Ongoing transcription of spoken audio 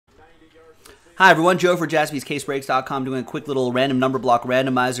Hi everyone, Joe for jaspyscasebreaks.com doing a quick little random number block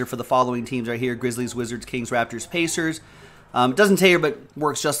randomizer for the following teams right here: Grizzlies, Wizards, Kings, Raptors, Pacers. It doesn't tell you, but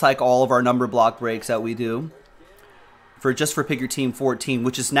works just like all of our number block breaks that we do. For Pick Your Team 14,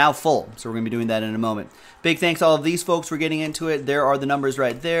 which is now full, so we're going to be doing that in a moment. Big thanks to all of these folks for getting into it. There are the numbers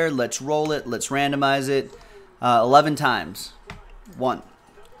right there. Let's roll it. Let's randomize it. 11 times. 1,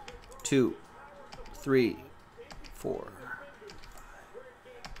 2, 3, 4,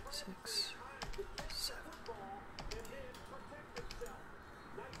 6, 7,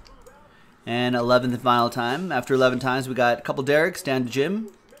 and 11th and final time. After 11 times, we got a couple Derricks down to Jim.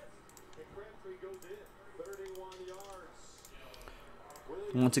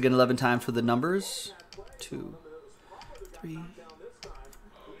 Once again, 11 times for the numbers. 2, 3,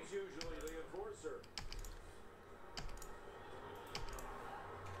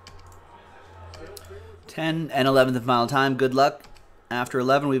 10, and 11th and final time. Good luck. After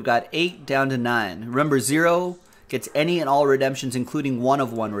 11, we've got 8 down to 9. Remember, 0 gets any and all redemptions, including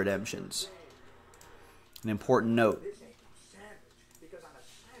 1-of-1 redemptions. An important note.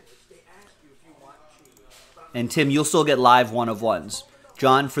 And Tim, you'll still get live 1-of-1s.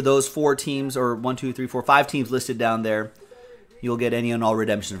 John, for those 4 teams, or 1, 2, 3, 4, 5 teams listed down there, you'll get any and all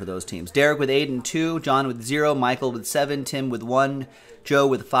redemptions for those teams. Derek with 8 and 2, John with 0, Michael with 7, Tim with 1, Joe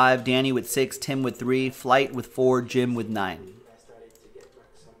with 5, Danny with 6, Tim with 3, Flight with 4, Jim with 9.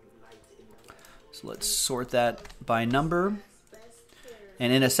 So let's sort that by number.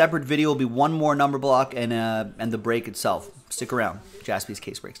 And in a separate video will be one more number block and the break itself. Stick around.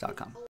 jaspyscasebreaks.com.